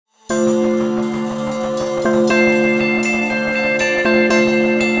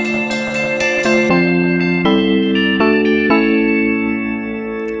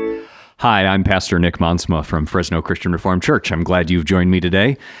Hi, I'm Pastor Nick Monsma from Fresno Christian Reformed Church. I'm glad you've joined me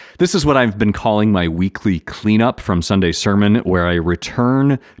today. This is what I've been calling my weekly cleanup from Sunday's sermon, where I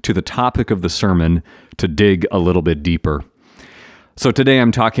return to the topic of the sermon to dig a little bit deeper. So today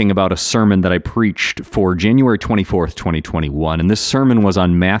I'm talking about a sermon that I preached for January 24th, 2021, and this sermon was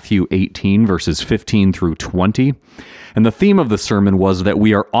on Matthew 18, verses 15 through 20. And the theme of the sermon was that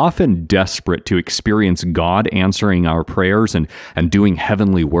we are often desperate to experience God answering our prayers and doing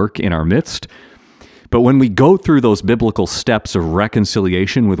heavenly work in our midst. But when we go through those biblical steps of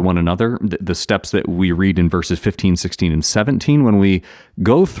reconciliation with one another, the steps that we read in verses 15, 16, and 17, when we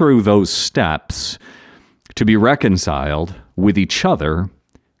go through those steps to be reconciled with each other,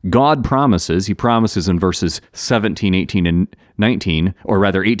 God promises, he promises in verses 17, 18, and 19, or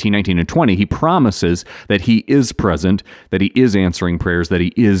rather 18, 19, and 20, he promises that he is present, that he is answering prayers, that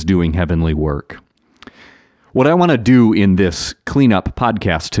he is doing heavenly work. What I want to do in this cleanup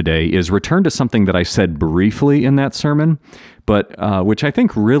podcast today is return to something that I said briefly in that sermon, but which I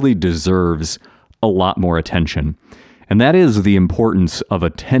think really deserves a lot more attention. And that is the importance of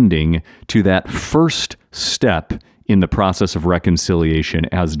attending to that first step in the process of reconciliation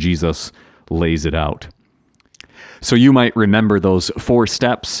as Jesus lays it out. So you might remember those 4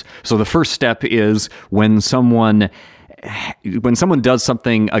 steps. So the first step is when someone does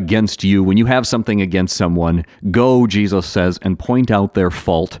something against you, when you have something against someone, go, Jesus says, and point out their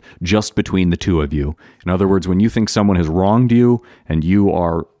fault just between the two of you. In other words, when you think someone has wronged you and you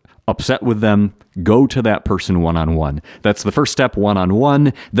are upset with them, go to that person one-on-one. That's the first step,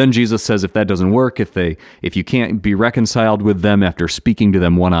 one-on-one. Then Jesus says if that doesn't work, if you can't be reconciled with them after speaking to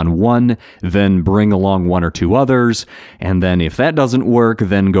them one-on-one, then bring along 1 or 2 others. And then if that doesn't work,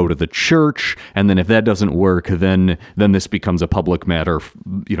 then go to the church. And then if that doesn't work, then this becomes a public matter,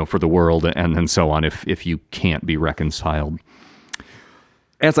 for the world and so on if you can't be reconciled.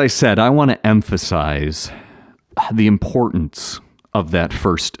 As I said, I want to emphasize the importance of that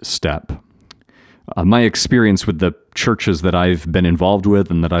first step. My experience with the churches that I've been involved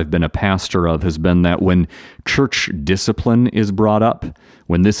with and that I've been a pastor of has been that when church discipline is brought up,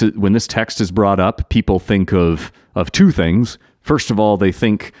 when this text is brought up, people think of 2 things. First of all, they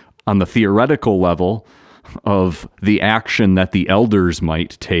think on the theoretical level of the action that the elders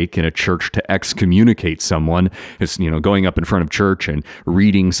might take in a church to excommunicate someone. It's, going up in front of church and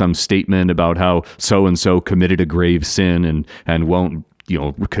reading some statement about how so-and-so committed a grave sin and won't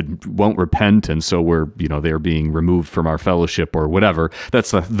repent, and so they're being removed from our fellowship or whatever.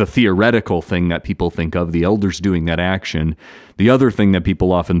 That's the theoretical thing that people think of, the elders doing that action. The other thing that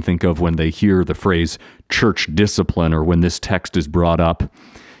people often think of when they hear the phrase church discipline or when this text is brought up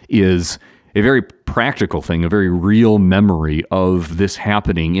is a very practical thing, a very real memory of this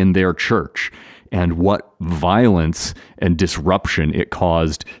happening in their church and what violence and disruption it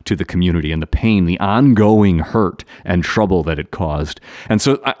caused to the community and the pain, the ongoing hurt and trouble that it caused. And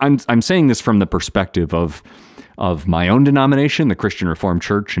so I'm saying this from the perspective of my own denomination, the Christian Reformed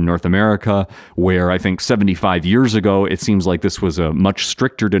Church in North America, where I think 75 years ago, it seems like this was a much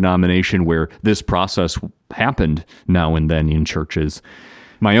stricter denomination where this process happened now and then in churches.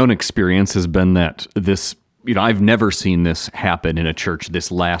 My own experience has been that this, I've never seen this happen in a church,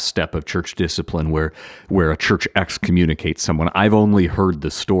 this last step of church discipline where a church excommunicates someone. I've only heard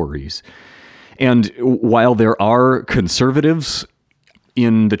the stories. And while there are conservatives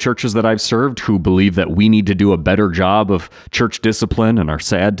in the churches that I've served who believe that we need to do a better job of church discipline and are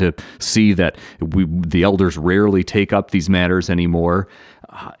sad to see that the elders rarely take up these matters anymore,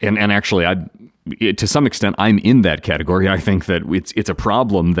 and actually to some extent, I'm in that category. I think that it's a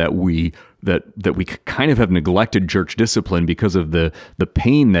problem that we kind of have neglected church discipline because of the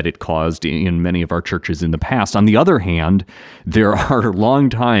pain that it caused in many of our churches in the past. On the other hand, there are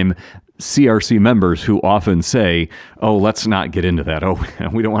longtime CRC members who often say, "Oh, let's not get into that. Oh,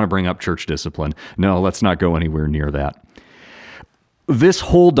 we don't want to bring up church discipline. No, let's not go anywhere near that." This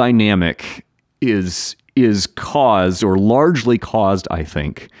whole dynamic is caused, or largely caused, I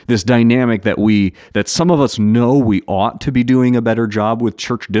think, this dynamic that some of us know we ought to be doing a better job with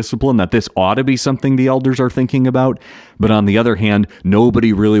church discipline, that this ought to be something the elders are thinking about, but on the other hand,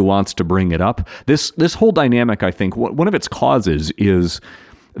 nobody really wants to bring it up. This whole dynamic, I think, one of its causes is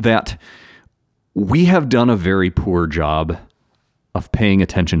that we have done a very poor job of paying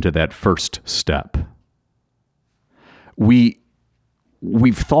attention to that first step.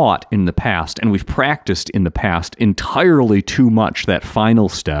 We've thought in the past, and we've practiced in the past entirely too much that final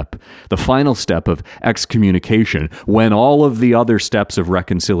step, the final step of excommunication, when all of the other steps of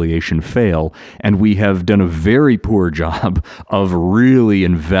reconciliation fail, and we have done a very poor job of really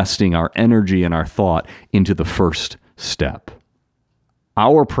investing our energy and our thought into the first step.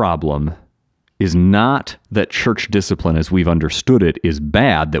 Our problem is not that church discipline as we've understood it is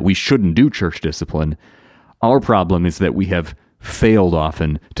bad, that we shouldn't do church discipline. Our problem is that we have failed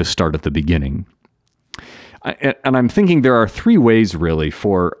often to start at the beginning. And I'm thinking there are three ways really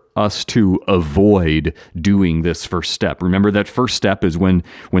for us to avoid doing this first step. Remember, that first step is when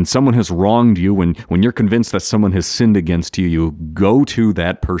someone has wronged you, when you're convinced that someone has sinned against you, you go to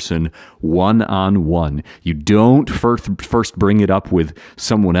that person one-on-one. You don't first bring it up with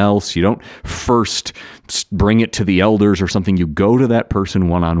someone else. You don't first bring it to the elders or something. You go to that person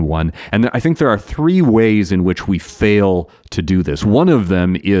one-on-one. And I think there are three ways in which we fail to do this. One of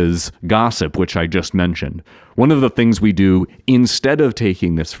them is gossip, which I just mentioned. One of the things we do instead of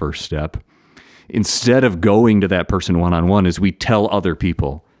taking this first step, instead of going to that person one-on-one, is we tell other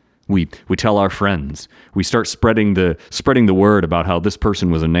people. We tell our friends. We start spreading the word about how this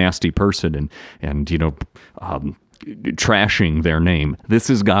person was a nasty person and trashing their name. This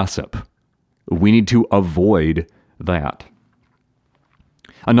is gossip. We need to avoid that.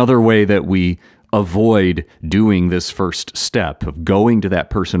 Another way that we avoid doing this first step of going to that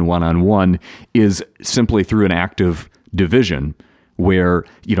person one-on-one is simply through an act of division, where,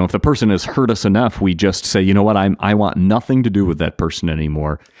 if the person has hurt us enough, we just say, you know what, I want nothing to do with that person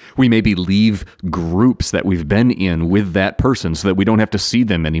anymore. We maybe leave groups that we've been in with that person so that we don't have to see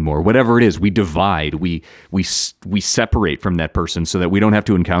them anymore. Whatever it is, we divide, we separate from that person so that we don't have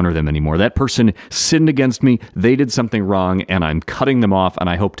to encounter them anymore. That person sinned against me, they did something wrong, and I'm cutting them off, and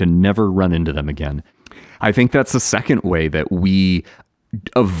I hope to never run into them again. I think that's the second way that we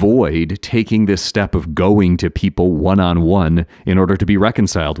avoid taking this step of going to people one-on-one in order to be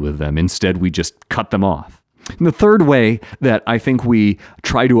reconciled with them. Instead, we just cut them off. And the third way that I think we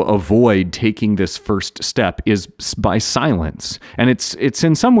try to avoid taking this first step is by silence. And it's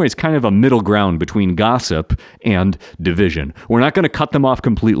in some ways kind of a middle ground between gossip and division. We're not going to cut them off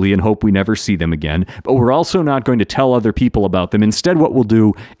completely and hope we never see them again, but we're also not going to tell other people about them. Instead, what we'll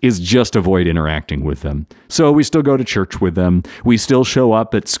do is just avoid interacting with them. So we still go to church with them. We still show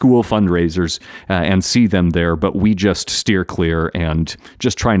up at school fundraisers and see them there, but we just steer clear and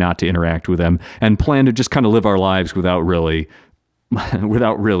just try not to interact with them and plan to just kind of live our lives without really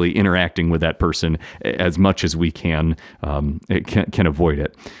interacting with that person as much as we can avoid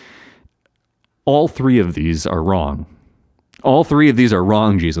it. All three of these are wrong. All three of these are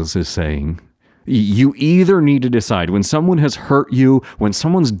wrong, Jesus is saying. You either need to decide when someone has hurt you, when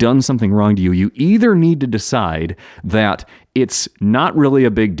someone's done something wrong to you, you either need to decide that it's not really a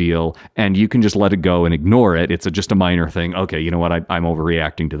big deal and you can just let it go and ignore it. It's just a minor thing. Okay, you know what? I'm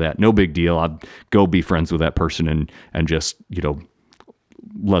overreacting to that. No big deal. I'll go be friends with that person and just,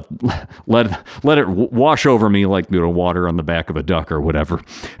 let it wash over me like water on the back of a duck or whatever.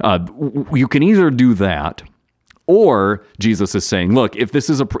 You can either do that, or Jesus is saying, look, if this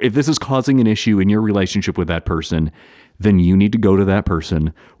is causing an issue in your relationship with that person, then you need to go to that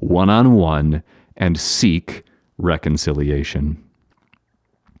person one-on-one and seek reconciliation.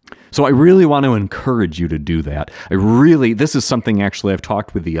 So I really want to encourage you to do that. This is something actually I've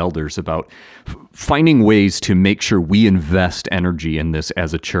talked with the elders about, finding ways to make sure we invest energy in this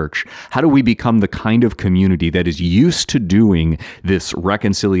as a church. How do we become the kind of community that is used to doing this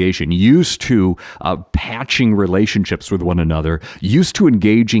reconciliation, used to patching relationships with one another, used to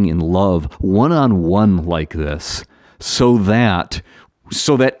engaging in love one-on-one like this, so that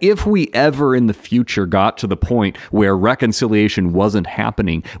if we ever in the future got to the point where reconciliation wasn't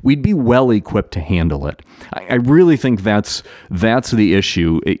happening, we'd be well equipped to handle it. I really think that's the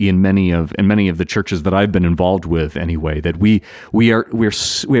issue in many of the churches that I've been involved with anyway, that we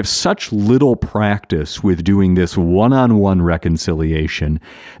have such little practice with doing this one-on-one reconciliation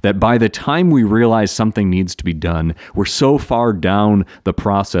that by the time we realize something needs to be done, we're so far down the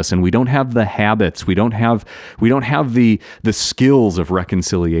process and we don't have the habits, we don't have the skills of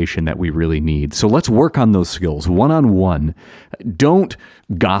reconciliation that we really need. So let's work on those skills one-on-one. Don't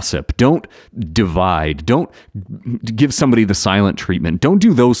gossip. Don't divide. Don't give somebody the silent treatment. Don't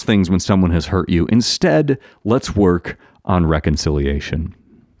do those things when someone has hurt you. Instead, let's work on reconciliation.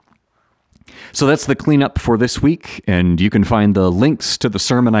 So that's the cleanup for this week, and you can find the links to the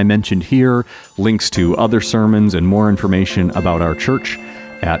sermon I mentioned here, links to other sermons, and more information about our church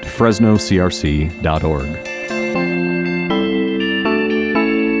at fresnocrc.org.